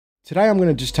Today I'm going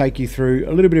to just take you through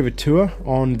a little bit of a tour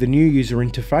on the new user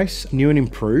interface, new and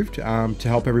improved, to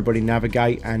help everybody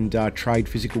navigate and trade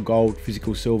physical gold,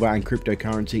 physical silver and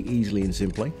cryptocurrency easily and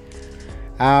simply.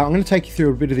 I'm going to take you through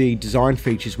a bit of the design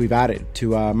features we've added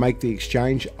to make the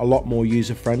exchange a lot more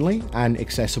user-friendly and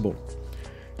accessible.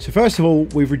 So first of all,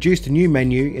 we've reduced a new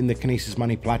menu in the Kinesis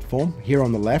Money platform here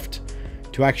on the left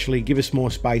to actually give us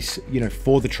more space,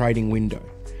 for the trading window.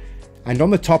 And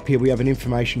on the top here, we have an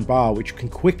information bar which can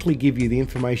quickly give you the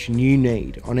information you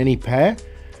need on any pair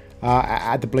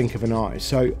at the blink of an eye.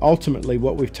 So ultimately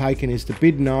what we've taken is the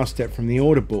bid and ask depth from the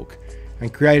order book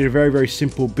and created a very, very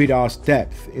simple bid ask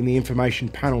depth in the information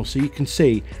panel, so you can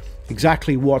see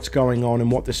exactly what's going on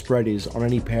and what the spread is on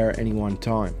any pair at any one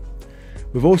time.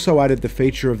 We've also added the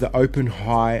feature of the open,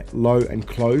 high, low and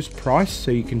close price,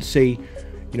 so you can see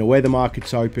where the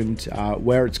market's opened,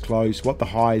 where it's closed, what the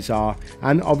highs are,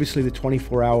 and obviously the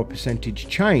 24-hour percentage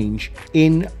change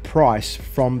in price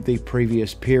from the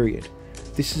previous period.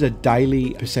 This is a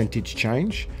daily percentage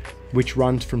change, which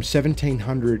runs from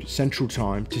 1700 Central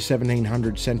Time to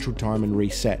 1700 Central Time and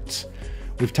resets.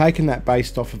 We've taken that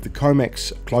based off of the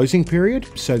COMEX closing period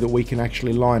so that we can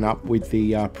actually line up with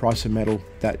the price of metal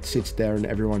that sits there and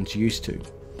everyone's used to.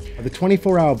 The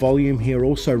 24-hour volume here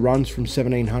also runs from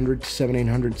 1700 to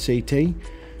 1700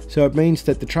 CT. So it means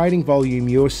that the trading volume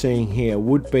you're seeing here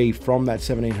would be from that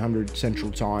 1700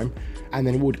 Central Time, and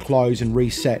then it would close and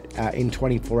reset in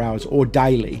 24 hours or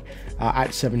daily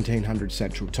at 1700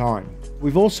 Central Time.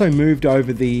 We've also moved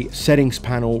over the settings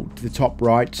panel to the top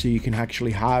right, so you can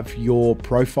actually have your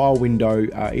profile window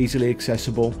easily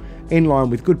accessible in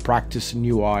line with good practice and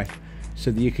UI, so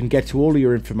that you can get to all of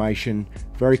your information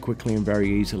very quickly and very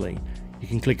easily. You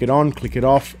can click it on, click it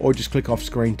off, or just click off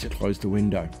screen to close the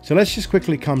window. So let's just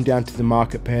quickly come down to the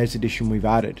market pairs edition we've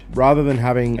added. Rather than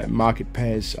having market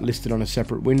pairs listed on a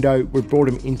separate window, we've brought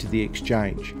them into the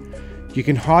exchange. You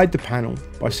can hide the panel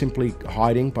by simply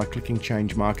hiding by clicking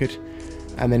change market,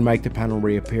 and then make the panel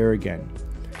reappear again.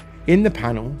 In the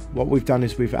panel, what we've done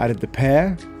is we've added the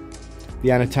pair,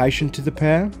 the annotation to the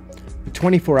pair, the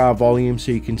 24-hour volume,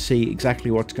 so you can see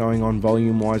exactly what's going on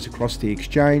volume wise across the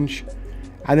exchange,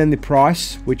 and then the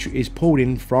price, which is pulled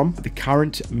in from the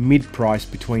current mid price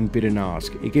between bid and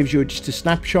ask. It gives you just a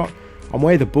snapshot on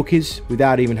where the book is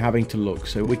without even having to look.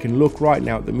 So we can look right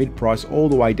now at the mid price all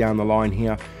the way down the line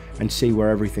here and see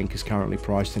where everything is currently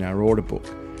priced in our order book.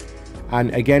 And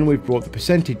again, we've brought the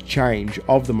percentage change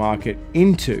of the market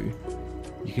into,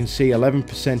 you can see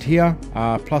 11% here,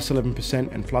 plus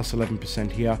 11% and plus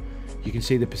 11% here. You can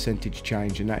see the percentage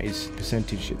change, and that is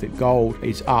percentage that gold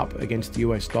is up against the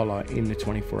US dollar in the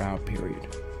 24-hour period.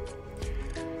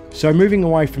 So moving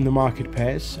away from the market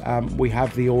pairs, we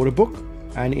have the order book,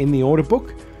 and in the order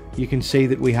book you can see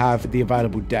that we have the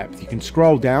available depth. You can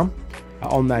scroll down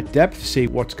on that depth to see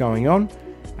what's going on,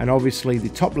 and obviously the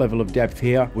top level of depth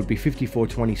here would be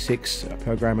 54.26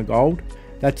 per gram of gold.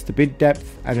 That's the bid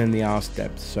depth, and then the ask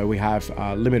depth. So we have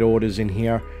limit orders in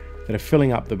here that are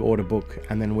filling up the order book,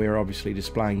 and then we're obviously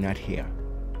displaying that here.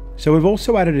 So we've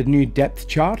also added a new depth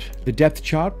chart. The depth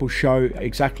chart will show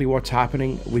exactly what's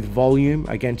happening with volume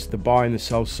against the buy and the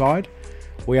sell side.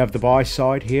 We have the buy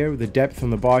side here, the depth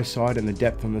on the buy side and the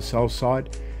depth on the sell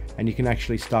side, and you can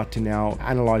actually start to now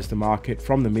analyze the market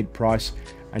from the mid price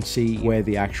and see where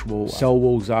the actual sell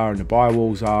walls are and the buy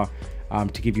walls are,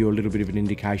 to give you a little bit of an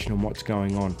indication on what's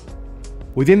going on.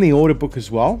 Within the order book as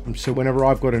well, so whenever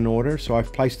I've got an order, so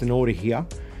I've placed an order here,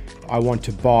 I want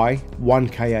to buy 1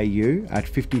 KAU at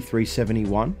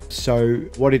 53.71. So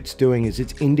what it's doing is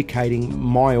it's indicating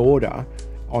my order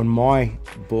on my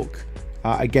book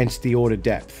against the order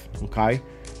depth, okay?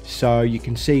 So you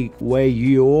can see where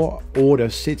your order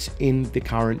sits in the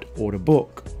current order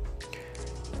book.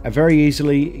 Very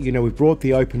easily, we've brought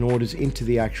the open orders into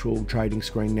the actual trading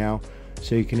screen now,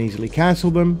 so you can easily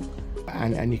cancel them,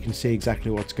 and you can see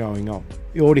exactly what's going on.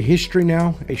 The order history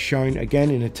now is shown again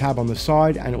in a tab on the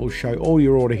side, and it will show all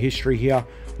your order history here,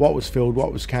 what was filled,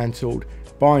 what was cancelled,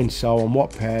 buy and sell on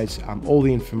what pairs, all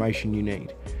the information you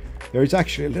need. There is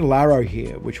actually a little arrow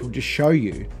here which will just show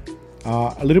you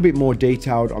a little bit more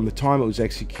detailed on the time it was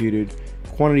executed,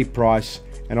 quantity, price,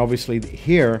 and obviously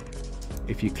here,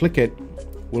 if you click it,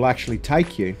 will actually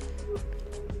take you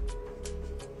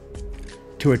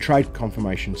to a trade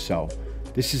confirmation cell.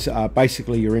 This is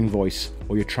basically your invoice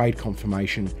or your trade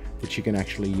confirmation that you can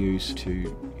actually use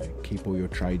to keep all your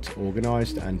trades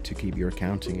organized and to keep your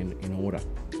accounting in order.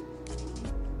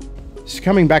 So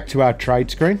coming back to our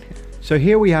trade screen. So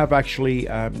here we have actually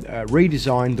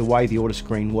redesigned the way the order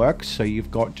screen works. So you've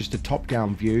got just a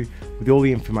top-down view with all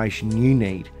the information you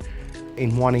need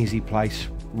in one easy place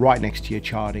right next to your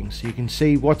charting. So you can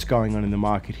see what's going on in the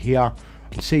market here.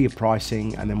 You can see your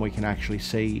pricing, and then we can actually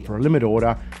see for a limit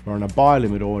order or on a buy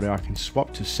limit order, I can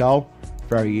swap to sell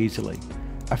very easily.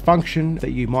 A function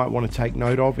that you might want to take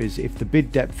note of is if the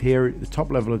bid depth here, the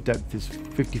top level of depth is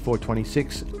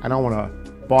 54.26, and I want to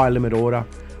buy a limit order,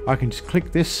 I can just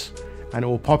click this and it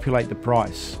will populate the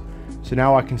price. So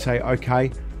now I can say,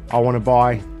 okay, I want to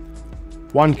buy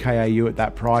 1 KAU at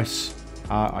that price.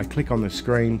 I click on the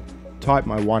screen, type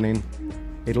my 1 in,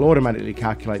 it'll automatically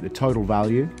calculate the total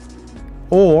value.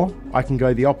 Or I can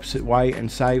go the opposite way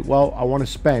and say, well, I want to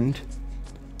spend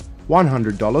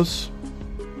 $100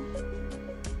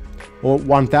 or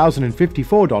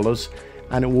 $1,054,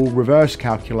 and it will reverse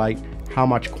calculate how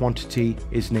much quantity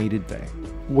is needed there.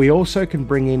 We also can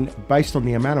bring in, based on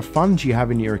the amount of funds you have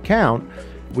in your account,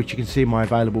 which you can see my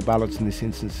available balance in this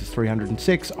instance is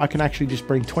 306, I can actually just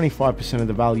bring 25% of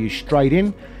the value straight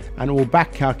in, and it will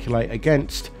back calculate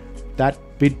against that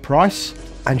bid price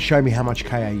and show me how much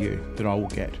KAU that I will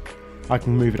get. I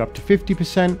can move it up to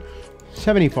 50%,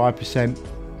 75%,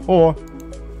 or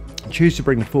choose to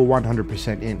bring the full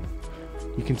 100% in.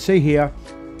 You can see here,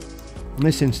 in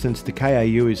this instance, the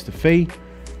KAU is the fee.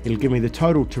 It'll give me the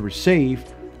total to receive,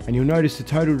 and you'll notice the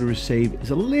total to receive is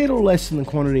a little less than the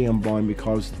quantity I'm buying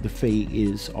because the fee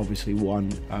is obviously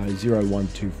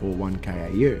 0.1241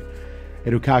 KAU.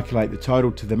 It'll calculate the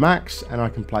total to the max, and I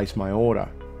can place my order.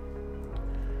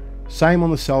 Same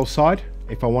on the sell side.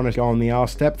 If I want to go on the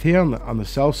ask depth here on the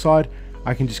sell side,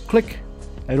 I can just click,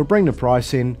 it'll bring the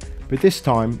price in, but this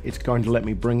time it's going to let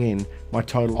me bring in my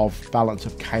total of balance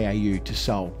of KAU to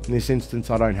sell. In this instance,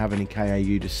 I don't have any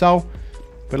KAU to sell,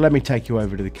 but let me take you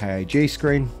over to the KAG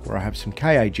screen where I have some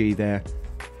KAG there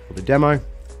for the demo.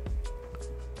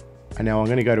 And now I'm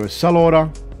going to go to a sell order,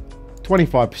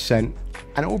 25%,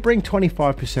 and it will bring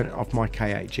 25% off my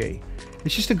KAG.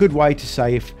 It's just a good way to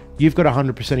say if you've got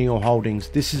 100% of your holdings,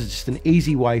 this is just an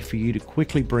easy way for you to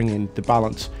quickly bring in the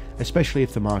balance, especially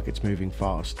if the market's moving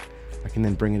fast. I can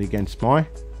then bring it against my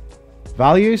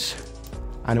values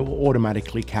and it will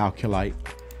automatically calculate.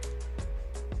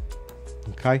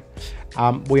 Okay.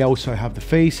 We also have the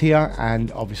fees here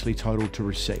and obviously total to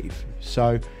receive.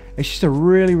 So it's just a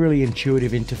really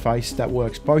intuitive interface that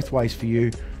works both ways for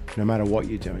you, no matter what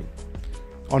you're doing.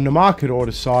 On the market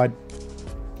order side,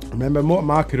 remember,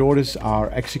 market orders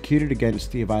are executed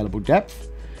against the available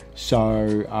depth.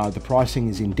 So the pricing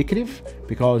is indicative,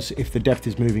 because if the depth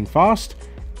is moving fast,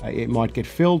 it might get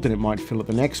filled and it might fill at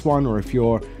the next one. Or if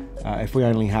we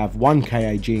only have 1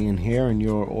 KAG in here and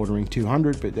you're ordering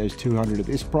 200, but there's 200 at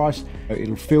this price,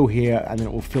 it'll fill here and then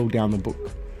it will fill down the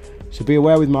book. So be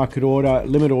aware with market order.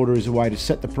 Limit order is a way to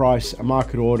set the price. A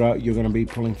market order, you're going to be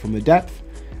pulling from the depth,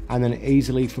 and then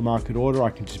easily for market order,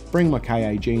 I can just bring my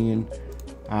KAG in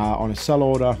on a sell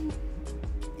order.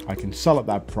 I can sell at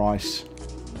that price,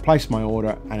 place my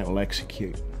order, and it will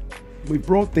execute. We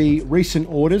brought the recent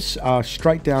orders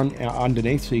straight down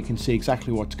underneath, so you can see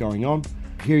exactly what's going on.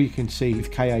 Here you can see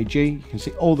with KAG, you can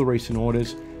see all the recent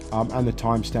orders and the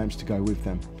timestamps to go with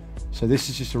them. So this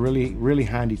is just a really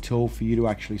handy tool for you to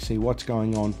actually see what's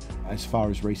going on as far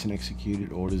as recent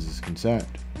executed orders is concerned.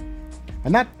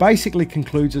 And that basically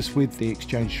concludes us with the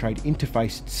exchange trade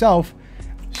interface itself.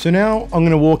 So now I'm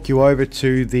going to walk you over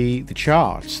to the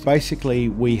charts. Basically,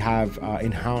 we have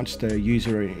enhanced the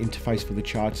user interface for the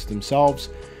charts themselves.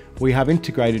 We have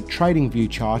integrated trading view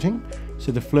charting,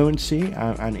 so the fluency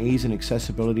and ease and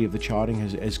accessibility of the charting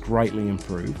has greatly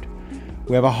improved.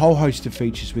 We have a whole host of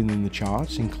features within the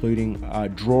charts, including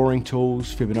drawing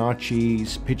tools,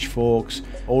 Fibonacci's, pitchforks,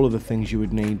 all of the things you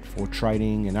would need for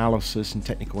trading, analysis, and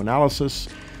technical analysis.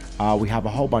 We have a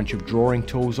whole bunch of drawing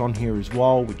tools on here as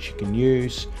well, which you can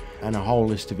use, and a whole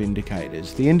list of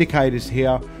indicators. The indicators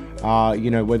here are,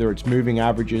 whether it's moving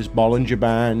averages, Bollinger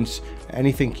Bands,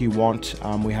 anything you want.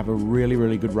 We have a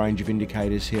really good range of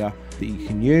indicators here that you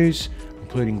can use,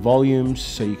 including volumes,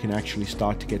 so you can actually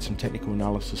start to get some technical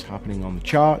analysis happening on the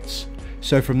charts.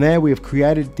 So from there, we have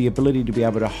created the ability to be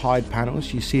able to hide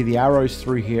panels. You see the arrows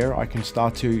through here. I can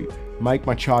start to make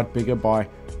my chart bigger by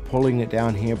pulling it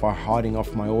down here, by hiding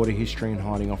off my order history and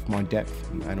hiding off my depth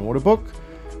and order book.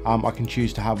 I can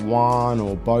choose to have one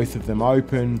or both of them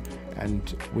open,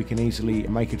 and we can easily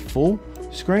make it full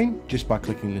screen just by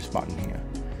clicking this button here.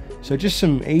 So just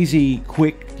some easy,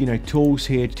 quick, tools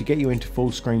here to get you into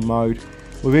full screen mode.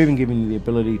 We've even given you the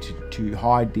ability to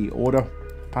hide the order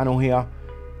panel here,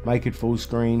 make it full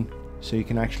screen, so you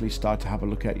can actually start to have a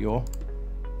look at your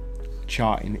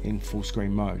chart in full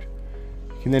screen mode.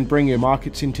 You can then bring your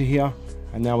markets into here,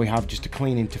 and now we have just a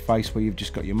clean interface where you've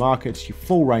just got your markets, your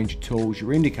full range of tools,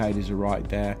 your indicators are right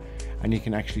there, and you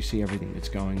can actually see everything that's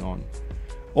going on.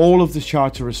 All of the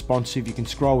charts are responsive. You can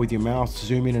scroll with your mouse,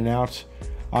 zoom in and out.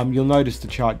 You'll notice the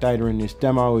chart data in this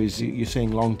demo is you're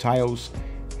seeing long tails.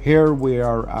 Here we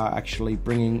are actually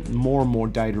bringing more and more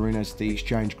data in as the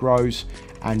exchange grows,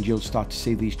 and you'll start to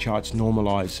see these charts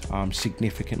normalize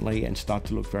significantly and start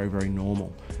to look very, very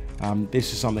normal.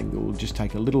 This is something that will just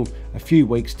take a few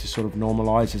weeks to sort of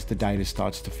normalize as the data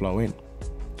starts to flow in.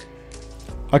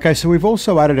 Okay, so we've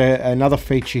also added another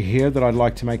feature here that I'd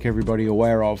like to make everybody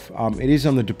aware of. It is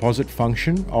on the deposit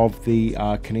function of the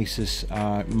Kinesis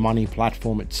money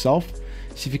platform itself.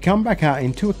 So if you come back out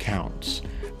into accounts,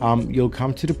 you'll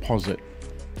come to deposit.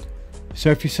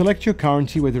 So if you select your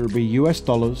currency, whether it be US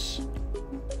dollars,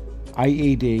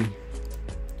 AED,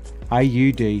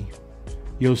 AUD,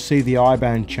 you'll see the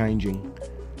IBAN changing.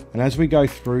 And as we go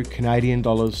through Canadian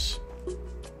dollars,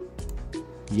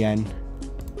 yen,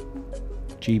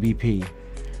 GBP,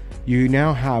 you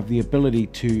now have the ability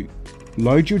to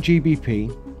load your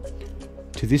GBP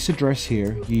to this address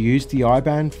here. You use the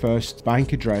IBAN first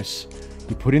bank address,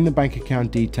 you put in the bank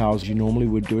account details you normally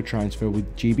would do a transfer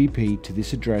with GBP to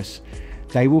this address.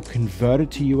 They will convert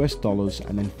it to US dollars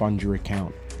and then fund your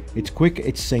account. It's quick,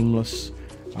 it's seamless.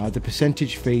 The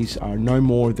percentage fees are no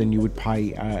more than you would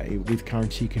pay with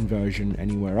currency conversion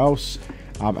anywhere else.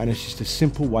 And it's just a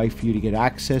simple way for you to get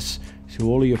access to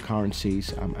all of your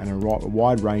currencies and a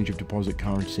wide range of deposit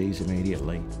currencies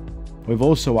immediately. We've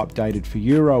also updated for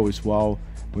Euro as well.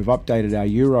 We've updated our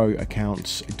Euro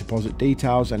accounts deposit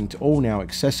details, and it's all now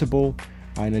accessible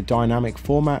in a dynamic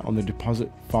format on the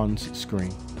deposit funds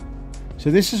screen. So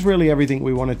this is really everything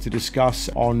we wanted to discuss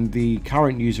on the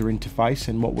current user interface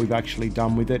and what we've actually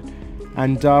done with it.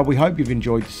 And we hope you've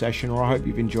enjoyed the session, or I hope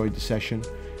you've enjoyed the session.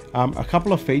 A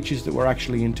couple of features that we're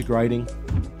actually integrating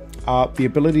are the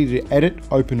ability to edit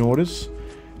open orders.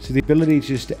 So the ability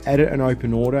just to edit an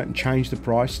open order and change the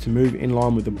price to move in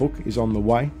line with the book is on the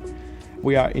way.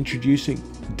 We are introducing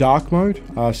dark mode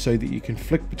so that you can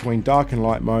flick between dark and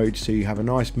light mode, so you have a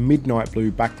nice midnight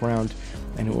blue background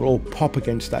and it will all pop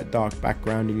against that dark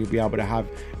background, and you'll be able to have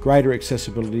greater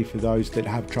accessibility for those that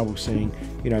have trouble seeing,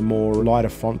 more lighter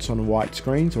fonts on white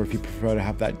screens, or if you prefer to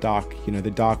have that dark,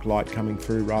 the dark light coming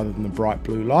through rather than the bright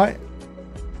blue light.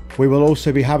 We will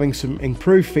also be having some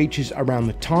improved features around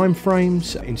the time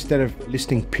frames. Instead of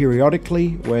listing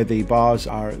periodically where the bars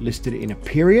are listed in a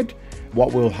period,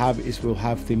 what we'll have is we'll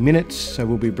have the minutes. So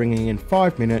we'll be bringing in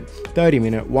 5 minute, 30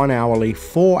 minute, 1 hourly,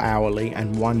 4 hourly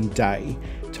and 1 day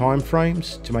time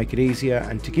frames to make it easier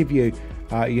and to give you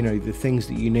the things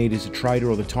that you need as a trader,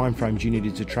 or the time frames you need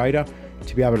as a trader,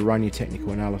 to be able to run your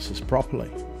technical analysis properly.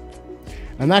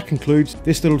 And that concludes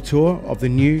this little tour of the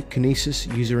new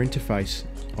Kinesis user interface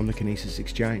on the Kinesis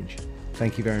Exchange.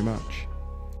 Thank you very much.